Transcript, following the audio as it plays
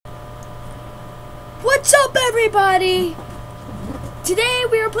What's up, everybody? Today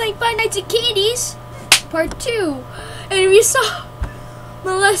we are playing Five Nights at Candy's Part 2. And we saw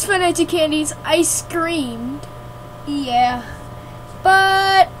my last Five Nights at Candy's, I screamed. Yeah.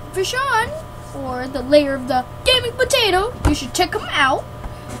 But for Sean, or the layer of the gaming potato, you should check him out.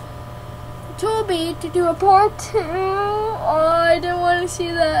 He told me to do a Part 2. Oh, I didn't want to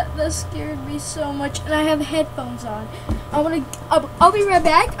see that. That scared me so much. And I have headphones on. I'll be right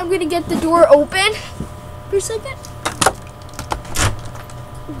back. I'm gonna get the door open for a second.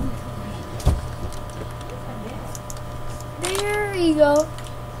 There you go.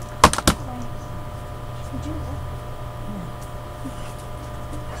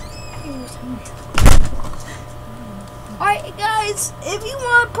 Alright guys, if you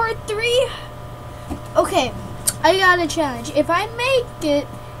want Part 3, okay, I got a challenge. If I make it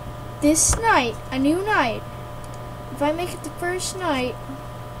this night, a new night, if I make it the first night,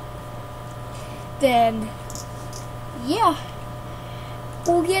 then yeah,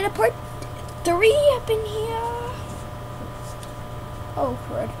 we'll get a Part 3 up in here. Oh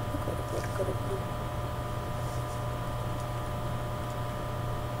crud.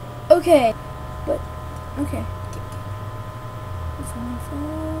 Okay, but okay.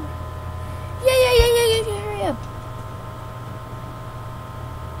 Yeah, hurry up.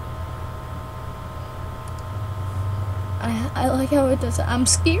 I like how it does it. I'm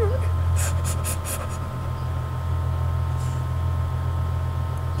scared.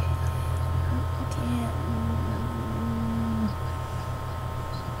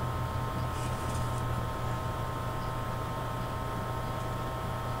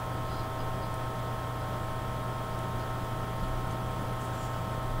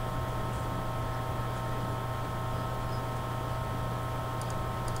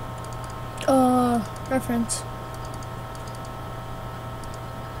 Reference.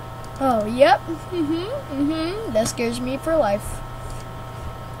 Oh, yep. That scares me for life.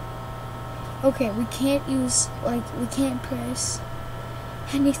 Okay, we can't use, like, we can't press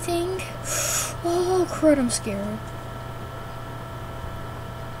anything. Oh, crud, I'm scared.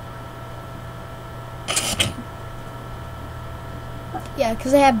 Yeah,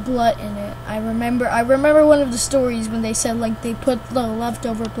 because they have blood in it. I remember one of the stories when they said, like, they put the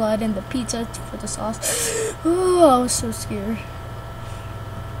leftover blood in the pizza for the sauce. Oh, I was so scared.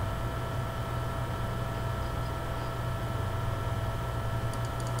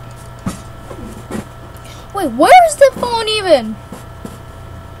 Wait, where is the phone even?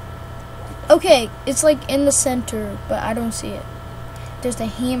 Okay, it's like in the center, but I don't see it. There's the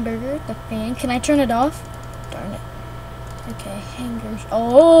hamburger, the fan. Can I turn it off? Darn it. Okay, hangers.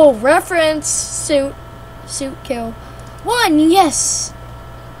 Oh, reference. Suit kill. 1, yes.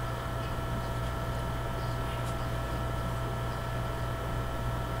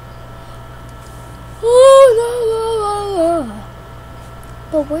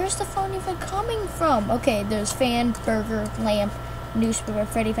 But where's the phone even coming from? Okay, there's fan, burger, lamp, newspaper,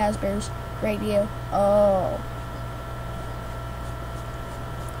 Freddy Fazbear's, radio. Oh.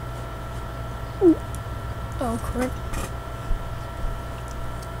 Oh, crap.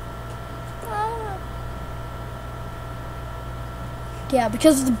 Yeah,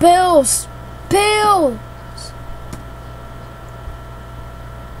 because of the bills. Bills.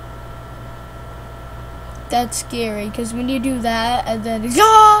 That's scary, because when you do that, and then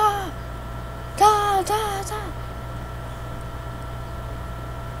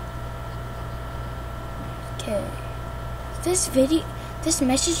Okay. This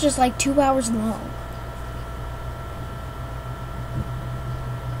message is like 2 hours long.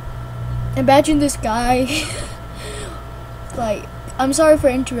 Imagine this guy. Like, I'm sorry for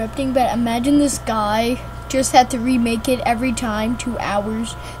interrupting, but imagine this guy just had to remake it every time, 2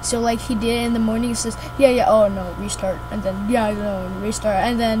 hours. So like he did it in the morning, he says, yeah, oh no, restart, and then yeah, no, restart,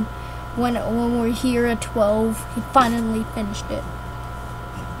 and then when we're here at 12, he finally finished it.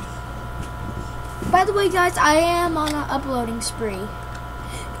 By the way, guys, I am on an uploading spree.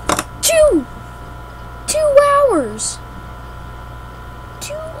 2 hours.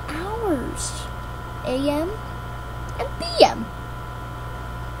 2 hours. AM and PM.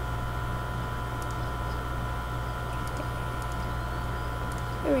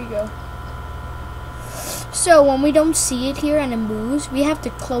 There we go. So when we don't see it here and it moves, we have to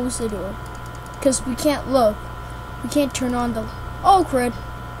close the door, because we can't look. We can't turn on the... Oh, crud.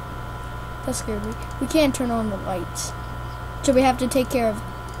 That scared me. We can't turn on the lights. So we have to take care of...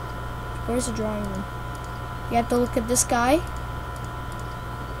 Where's the drawing room? You have to look at this guy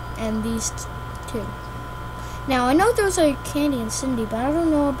and these two. Now, I know there's a Candy and Cindy, but I don't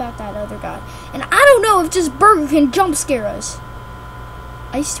know about that other guy. And I don't know if this burger can jump scare us.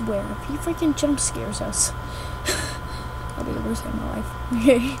 I swear, if he freaking jump scares us, I'll be the worst day of my life.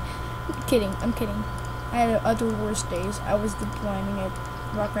 Okay. I'm kidding. I had other worse days. I was declining at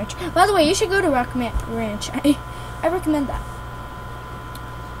Rock Ranch. By the way, you should go to Rock Ranch. I recommend that.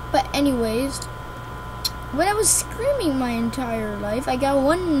 But anyways, when I was screaming my entire life, I got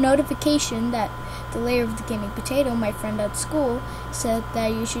one notification that the layer of the gaming potato, my friend at school, said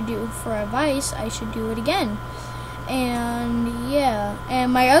that you should do for advice. I should do it again. And yeah,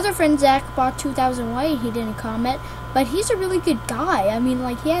 and my other friend Zach bought 2,000 white. He didn't comment, but he's a really good guy. I mean,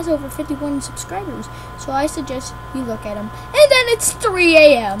 like, he has over 51 subscribers, so I suggest you look at him. And then it's 3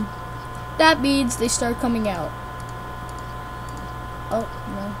 a.m. That means they start coming out. Oh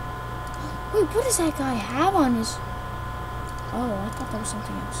no! Wait, what does that guy have on his? Oh, I thought that was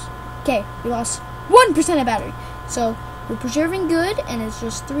something else. Okay, we lost 1% of battery, so we're preserving good, and it's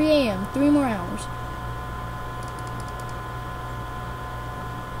just 3 a.m. 3 more hours.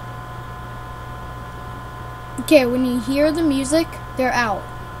 Okay, when you hear the music, they're out.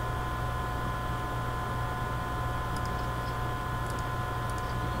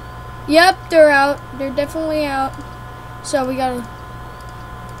 Yep, they're out. They're definitely out. So we gotta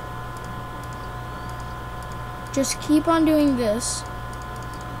just keep on doing this.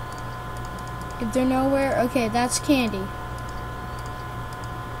 If they're nowhere, okay, that's candy.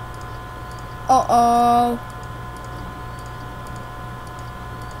 Uh-oh.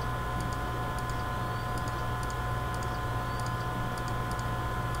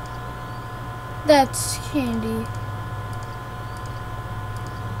 That's candy.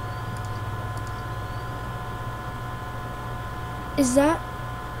 Is that?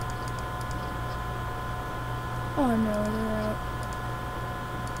 Oh no, they're out.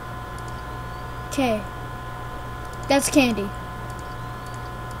 Okay. That's candy.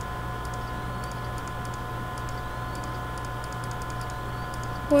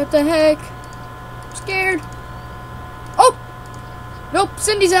 What the heck? I'm scared. Oh! Nope,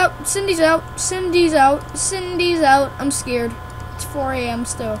 Cindy's out. Cindy's out. Cindy's out. Cindy's out. I'm scared. It's 4 a.m.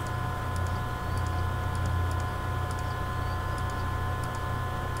 still.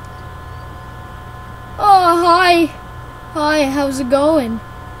 Oh, hi. Hi, how's it going?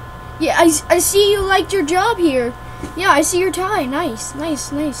 Yeah, I see you liked your job here. Yeah, I see your tie. Nice,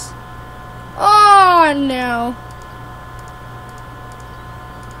 nice, nice. Oh, no.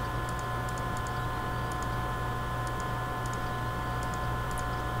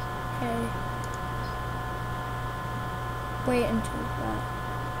 Okay. Wait until that.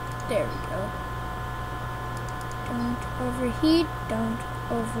 There we go. Don't overheat. Don't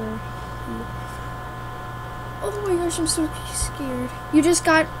overheat. Oh my gosh, I'm so scared. You just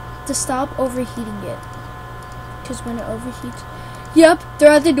got to stop overheating it. Because when it overheats... Yep, they're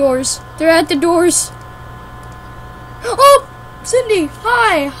at the doors. They're at the doors. Oh! Cindy!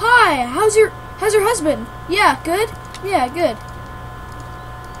 Hi! Hi! How's your husband? Yeah, good? Yeah, good.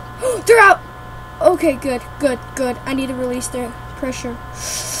 They're out! Okay, good, good, good. I need to release their pressure.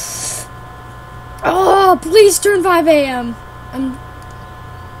 Oh, please turn 5 a.m. I'm...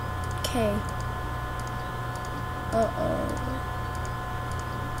 Okay. Uh-oh.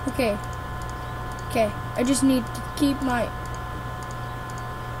 Okay. Okay. I just need to keep my...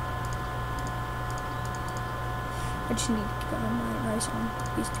 I just need to keep my eyes on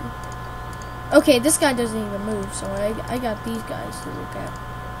these two. Okay, this guy doesn't even move, so I got these guys to look at.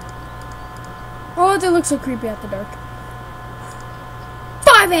 Oh, they look so creepy after dark.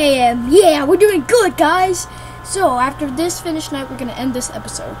 5 a.m. Yeah, we're doing good, guys. So, after this finished night, we're going to end this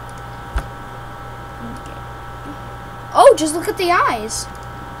episode. Oh, just look at the eyes.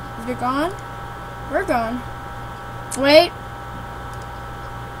 If they're gone, we're gone. Wait.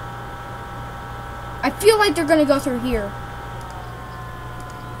 I feel like they're gonna go through here.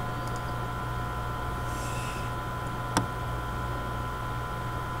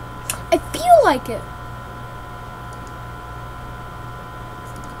 I feel like it.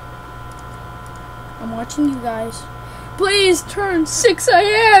 I'm watching you guys. Please turn 6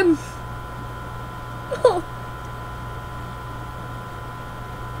 a.m.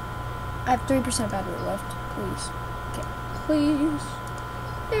 I have 3% battery left. Please. Okay. Please.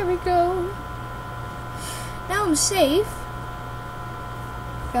 There we go. Now I'm safe.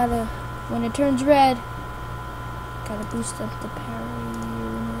 Gotta, when it turns red, gotta boost up the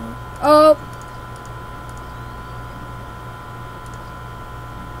parry. Oh!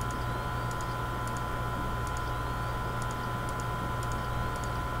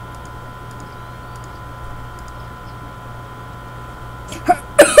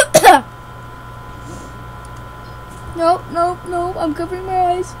 Nope, nope, nope. I'm covering my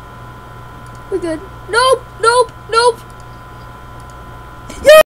eyes. We're good. Nope, nope, nope.